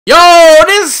Yo,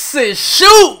 this is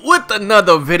Shoot with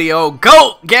another video.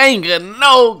 GOAT gang or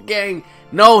no gang,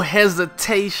 no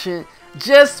hesitation,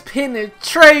 just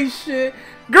penetration.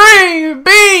 Green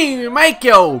bean, make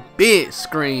your bitch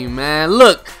scream, man.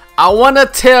 Look, I want to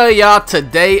tell y'all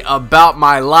today about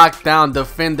my lockdown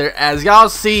defender. As y'all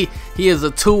see, he is a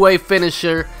two-way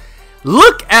finisher.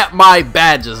 Look at my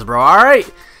badges, bro,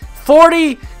 alright?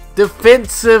 40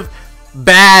 defensive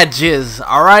badges,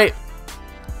 alright?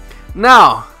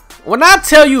 Now, when I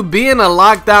tell you being a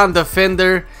lockdown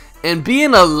defender and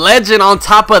being a legend on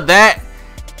top of that,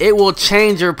 it will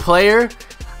change your player.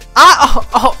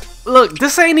 Look,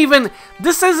 this isn't even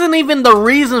the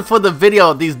reason for the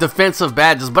video, these defensive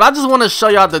badges, but I just want to show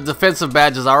y'all the defensive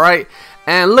badges, alright?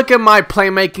 And look at my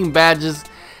playmaking badges,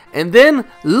 and then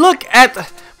look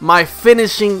at my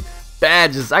finishing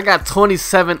badges. I got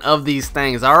 27 of these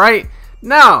things, alright?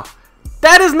 Now,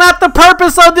 that is not the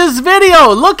purpose of this video.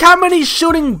 Look how many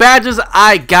shooting badges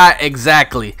I got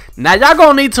exactly. Now, y'all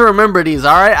gonna need to remember these,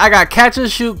 alright? I got catch and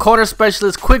shoot, corner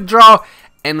specialist, quick draw,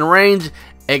 and range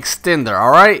extender,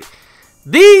 alright?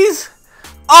 These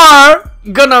are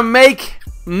gonna make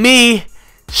me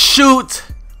shoot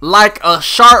like a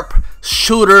sharp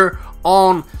shooter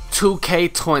on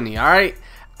 2K20, alright?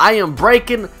 I am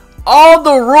breaking all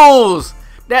the rules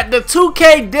that the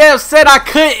 2K devs said I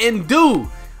couldn't do.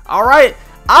 Alright,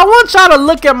 I want y'all to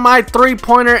look at my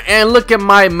three-pointer and look at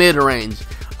my mid-range.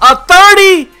 A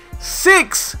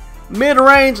 36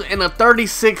 mid-range and a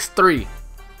 36 3.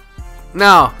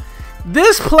 Now,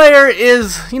 this player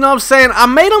is, you know what I'm saying, I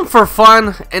made him for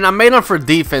fun and I made him for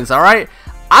defense, alright?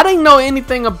 I didn't know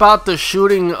anything about the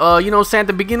shooting, you know what I'm saying, at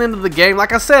the beginning of the game.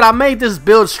 Like I said, I made this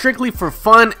build strictly for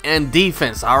fun and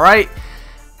defense, alright?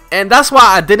 And that's why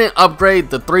I didn't upgrade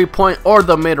the 3-point or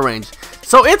the mid-range.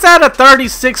 So it's at a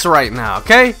 36 right now,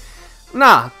 okay?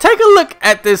 Now, take a look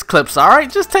at these clips, alright?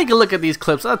 Just take a look at these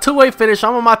clips. A two-way finish.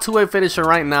 I'm on my two-way finisher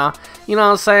right now. You know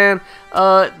what I'm saying?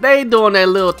 They doing their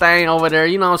little thing over there,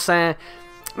 you know what I'm saying?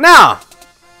 Now,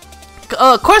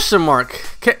 question mark.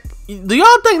 Do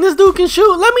y'all think this dude can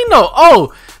shoot? Let me know.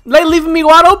 Oh, they leaving me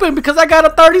wide open because I got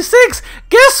a 36.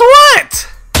 Guess what?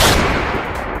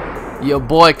 Your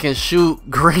boy can shoot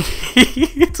green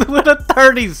with a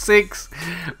 36.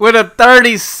 With a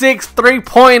 36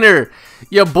 three-pointer.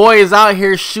 Your boy is out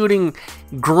here shooting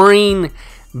green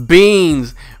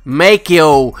beans. Make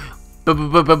your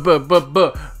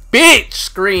bitch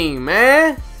scream,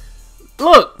 man.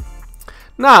 Look.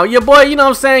 Now, your boy, you know what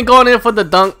I'm saying, going in for the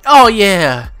dunk. Oh,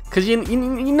 yeah. Because you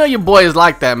know your boy is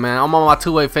like that, man. I'm on my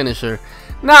two-way finisher.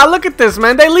 Now, look at this,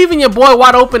 man. They leaving your boy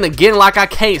wide open again like I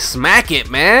can't smack it,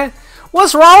 man.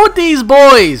 What's wrong with these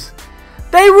boys?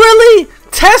 They really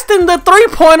testing the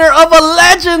three-pointer of a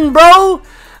legend, bro.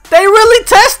 They really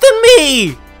testing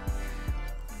me.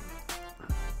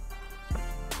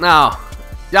 Now,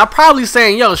 y'all probably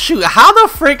saying, yo, shoot, how the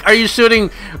frick are you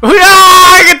shooting?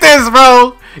 Ah, get this,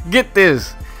 bro. Get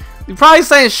this. You're probably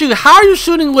saying, shoot, how are you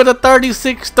shooting with a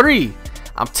 36-3?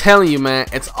 I'm telling you, man,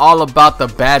 it's all about the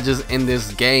badges in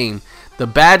this game. The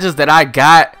badges that I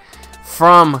got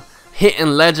from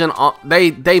hitting legend,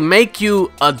 they make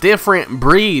you a different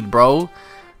breed, bro.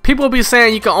 People be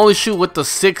saying you can only shoot with the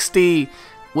 60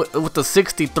 with the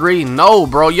 63. No,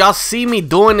 bro, y'all see me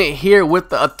doing it here with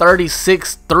the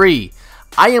 36-3.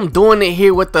 I am doing it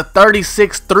here with the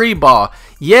 36-3 ball.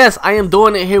 Yes, I am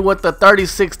doing it here with the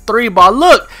 36-3 ball.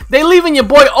 Look, they leaving your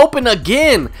boy open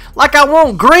again like I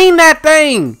won't green that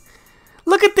thing.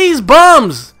 Look at these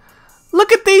bums.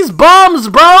 Look at these bums,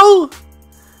 bro.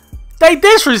 They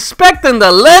disrespecting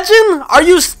the legend? Are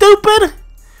you stupid?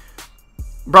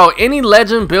 Bro, any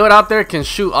legend build out there can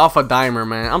shoot off a dimer,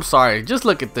 man. I'm sorry. Just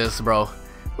look at this, bro.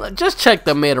 Just check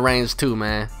the mid-range too,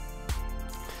 man.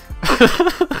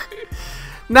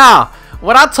 Now,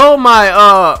 what I told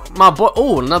my boy,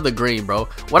 oh, another green, bro.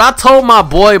 What I told my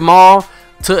boy Maul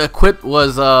to equip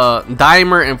was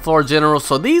dimer and floor general.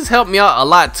 So these help me out a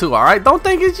lot too, alright? Don't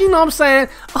think it's, you know what I'm saying?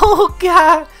 Oh,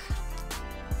 God.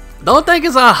 Don't think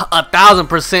it's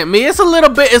 1,000% me. It's a little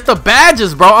bit. It's the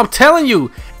badges, bro. I'm telling you,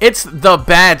 it's the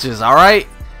badges. All right.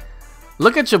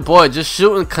 Look at your boy just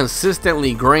shooting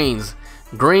consistently greens,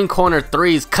 green corner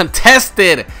threes,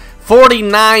 contested,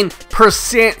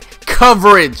 49%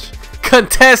 coverage,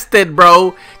 contested,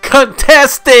 bro,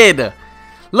 contested.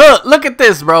 Look at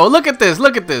this, bro. Look at this.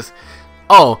 Look at this.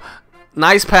 Oh,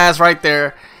 nice pass right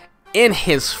there. In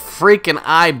his freaking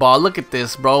eyeball. Look at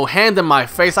this, bro. Hand in my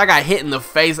face. I got hit in the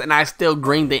face and I still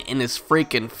greened it in his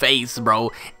freaking face,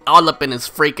 bro. All up in his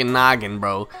freaking noggin,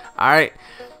 bro. Alright.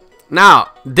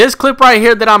 Now, this clip right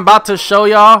here that I'm about to show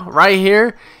y'all right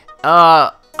here,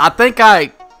 I think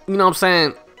you know what I'm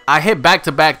saying, I hit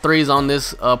back-to-back threes on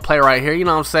this play right here. You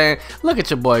know what I'm saying? Look at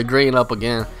your boy green up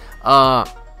again.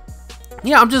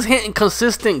 Yeah, I'm just hitting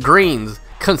consistent greens.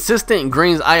 Consistent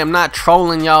greens. I am not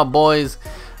trolling y'all boys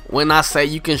when I say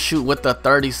you can shoot with the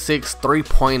 36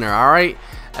 3-pointer. All right.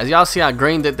 As y'all see, I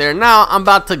greened it there. Now I'm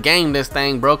about to game this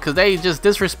thing, bro, because they just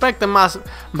disrespecting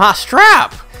my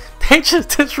strap. They just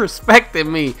disrespected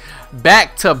me.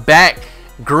 Back-to-back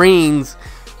greens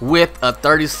with a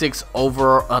 36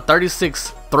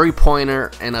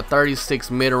 3-pointer and a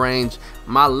 36 mid-range.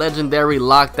 My legendary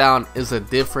lockdown is a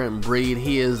different breed.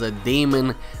 He is a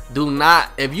demon. Do not,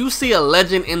 if you see a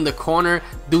legend in the corner,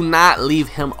 do not leave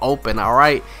him open. All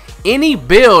right, any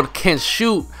build can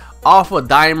shoot off a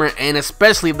diamond, and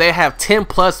especially if they have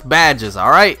 10+ badges.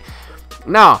 All right,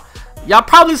 now y'all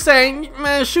probably saying,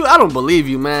 man, shoot, I don't believe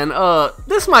you, man.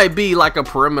 This might be like a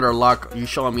perimeter lock you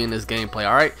showing me in this gameplay.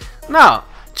 All right, now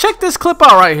check this clip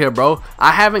out right here, bro.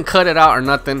 I haven't cut it out or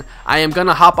nothing. I am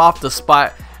gonna hop off the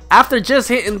spot after just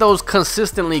hitting those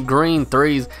consistently green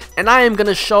threes, and I am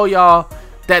gonna show y'all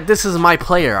that this is my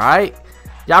player. All right,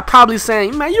 y'all probably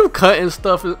saying, man, you cutting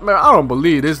stuff, man. I don't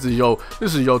believe this is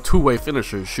your two-way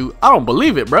finisher. Shoot, I don't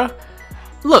believe it, bro.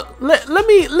 Look, let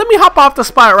me hop off the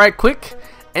spot right quick,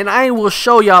 and I will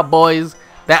show y'all boys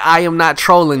that I am not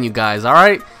trolling you guys. All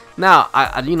right, now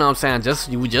you know what I'm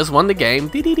saying, we just won the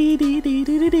game.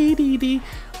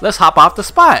 Let's hop off the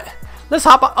spot. Let's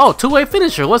hop off. Oh, two-way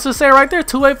finisher. What's it say right there?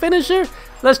 Two-way finisher.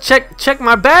 Let's check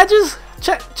my badges.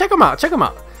 Check them out. Check them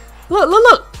out.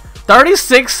 Look.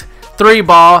 36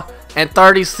 3-ball and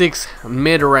 36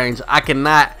 mid-range. I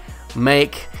cannot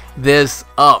make this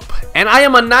up. And I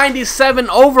am a 97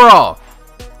 overall.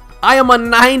 I am a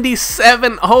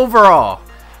 97 overall.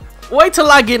 Wait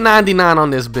till I get 99 on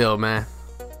this build, man.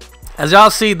 As y'all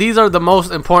see, these are the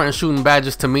most important shooting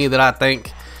badges to me that I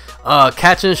think.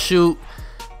 Catch and shoot,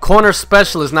 corner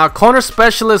specialist. Now, corner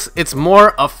specialist, it's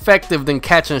more effective than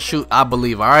catch and shoot, I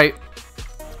believe. All right,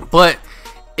 but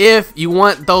if you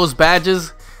want those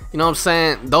badges, you know what I'm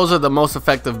saying, those are the most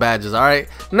effective badges. All right,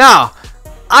 now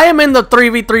I am in the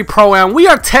 3v3 pro-am. We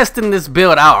are testing this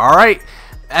build out. All right,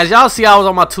 as y'all see, I was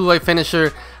on my two-way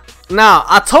finisher. Now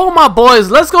I told my boys,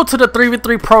 let's go to the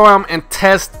 3v3 pro-am and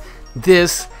test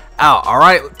this out. All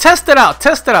right, test it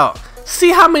out.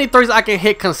 See how many threes I can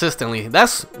hit consistently.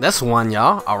 That's one,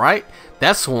 y'all. All right,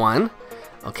 that's one.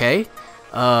 Okay,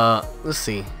 let's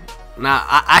see. Now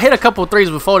I hit a couple threes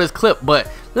before this clip, but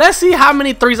let's see how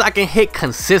many threes I can hit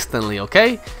consistently.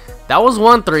 Okay, that was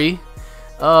 1 3.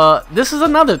 This is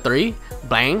another 3.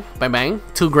 Bang, bang, bang.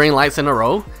 2 green lights in a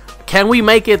row. Can we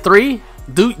make it 3?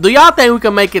 Do y'all think we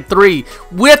can make it 3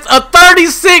 with a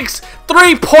 36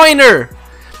 3-pointer?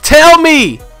 Tell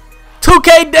me.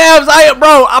 2K devs,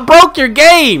 I broke your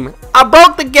game. I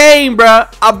broke the game, bro.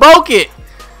 I broke it.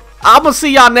 I'm gonna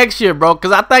see y'all next year, bro,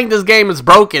 because I think this game is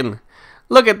broken.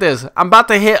 Look at this. I'm about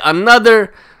to hit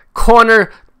another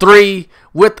corner 3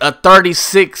 with a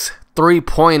 36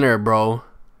 3-pointer, bro.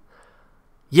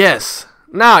 Yes.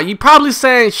 Now, you probably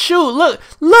saying, shoot, look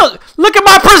at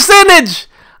my percentage.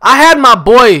 I had my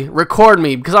boy record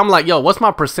me because I'm like, yo, what's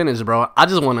my percentage, bro? I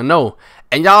just want to know.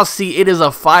 And y'all see it is a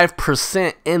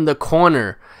 5% in the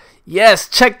corner. Yes,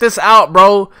 check this out,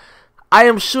 bro. I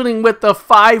am shooting with the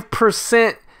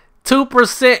 5%,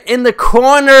 2% in the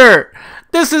corner.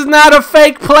 This is not a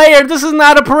fake player. This is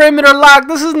not a perimeter lock.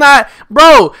 This is not,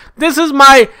 bro, this is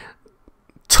my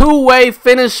two-way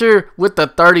finisher with the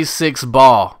 36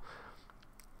 ball.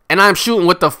 And I'm shooting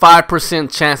with the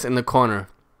 5% chance in the corner.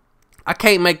 I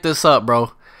can't make this up,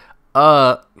 bro.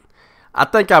 I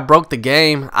think I broke the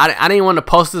game. I didn't want to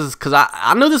post this because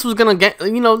I knew this was gonna get,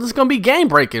 you know, this is gonna be game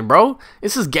breaking, bro.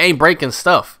 This is game breaking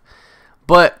stuff.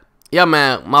 But yeah,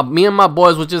 man, me and my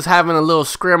boys were just having a little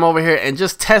scrim over here and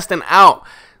just testing out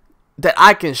that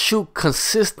I can shoot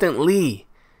consistently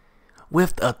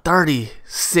with a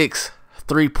 36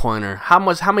 3-pointer. How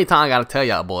many times I gotta tell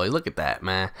y'all boys? Look at that,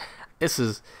 man. This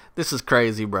is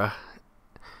crazy, bro.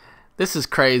 This is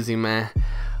crazy, man.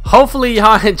 Hopefully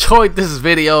y'all enjoyed this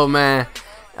video, man.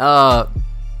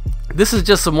 This is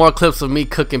just some more clips of me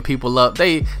cooking people up.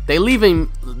 They leaving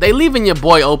your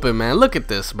boy open, man. Look at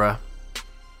this, bro.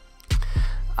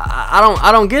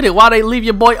 I don't get it. Why they leave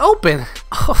your boy open?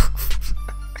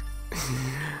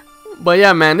 But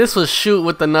yeah, man, this was shoot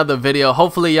with another video.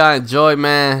 Hopefully y'all enjoyed,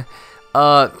 man.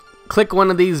 Click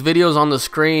one of these videos on the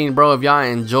screen, bro, if y'all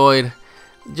enjoyed.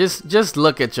 Just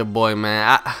look at your boy,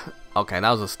 man. Okay,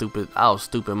 that was stupid, man. I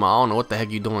don't know what the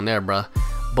heck you doing there, bro.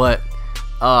 But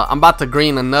I'm about to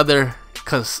green another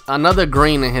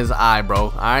green in his eye, bro.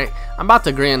 All right, I'm about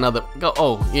to green another. Go.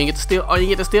 Oh, you didn't get the steal. Oh, you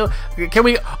get the steal. Can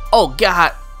we? Oh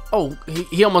God. Oh,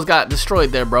 he almost got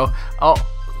destroyed there, bro. Oh,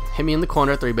 hit me in the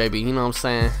corner 3, baby. You know what I'm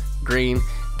saying? Green,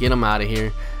 get him out of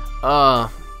here.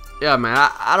 Yeah, man,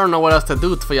 I don't know what else to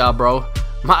do for y'all, bro.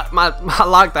 My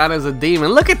lockdown is a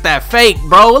demon. Look at that fake,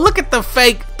 bro. Look at the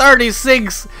fake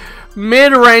 36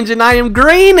 mid-range, and I am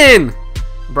greening.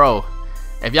 Bro,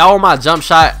 if y'all want my jump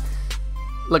shot,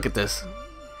 look at this.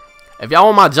 If y'all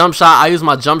want my jump shot, I use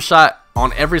my jump shot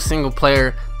on every single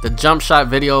player. The jump shot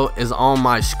video is on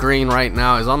my screen right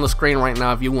now. It's on the screen right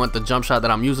now if you want the jump shot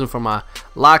that I'm using for my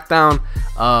lockdown.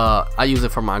 I use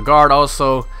it for my guard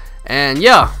also. And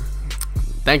yeah,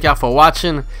 thank y'all for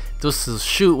watching. This is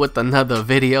Shoot with another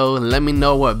video. Let me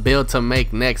know what build to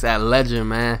make next at Legend,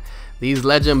 man. These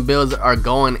Legend builds are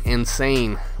going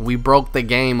insane. We broke the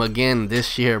game again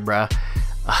this year, bruh.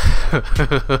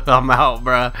 I'm out,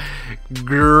 bruh.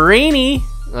 Greeny.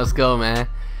 Let's go, man.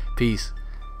 Peace.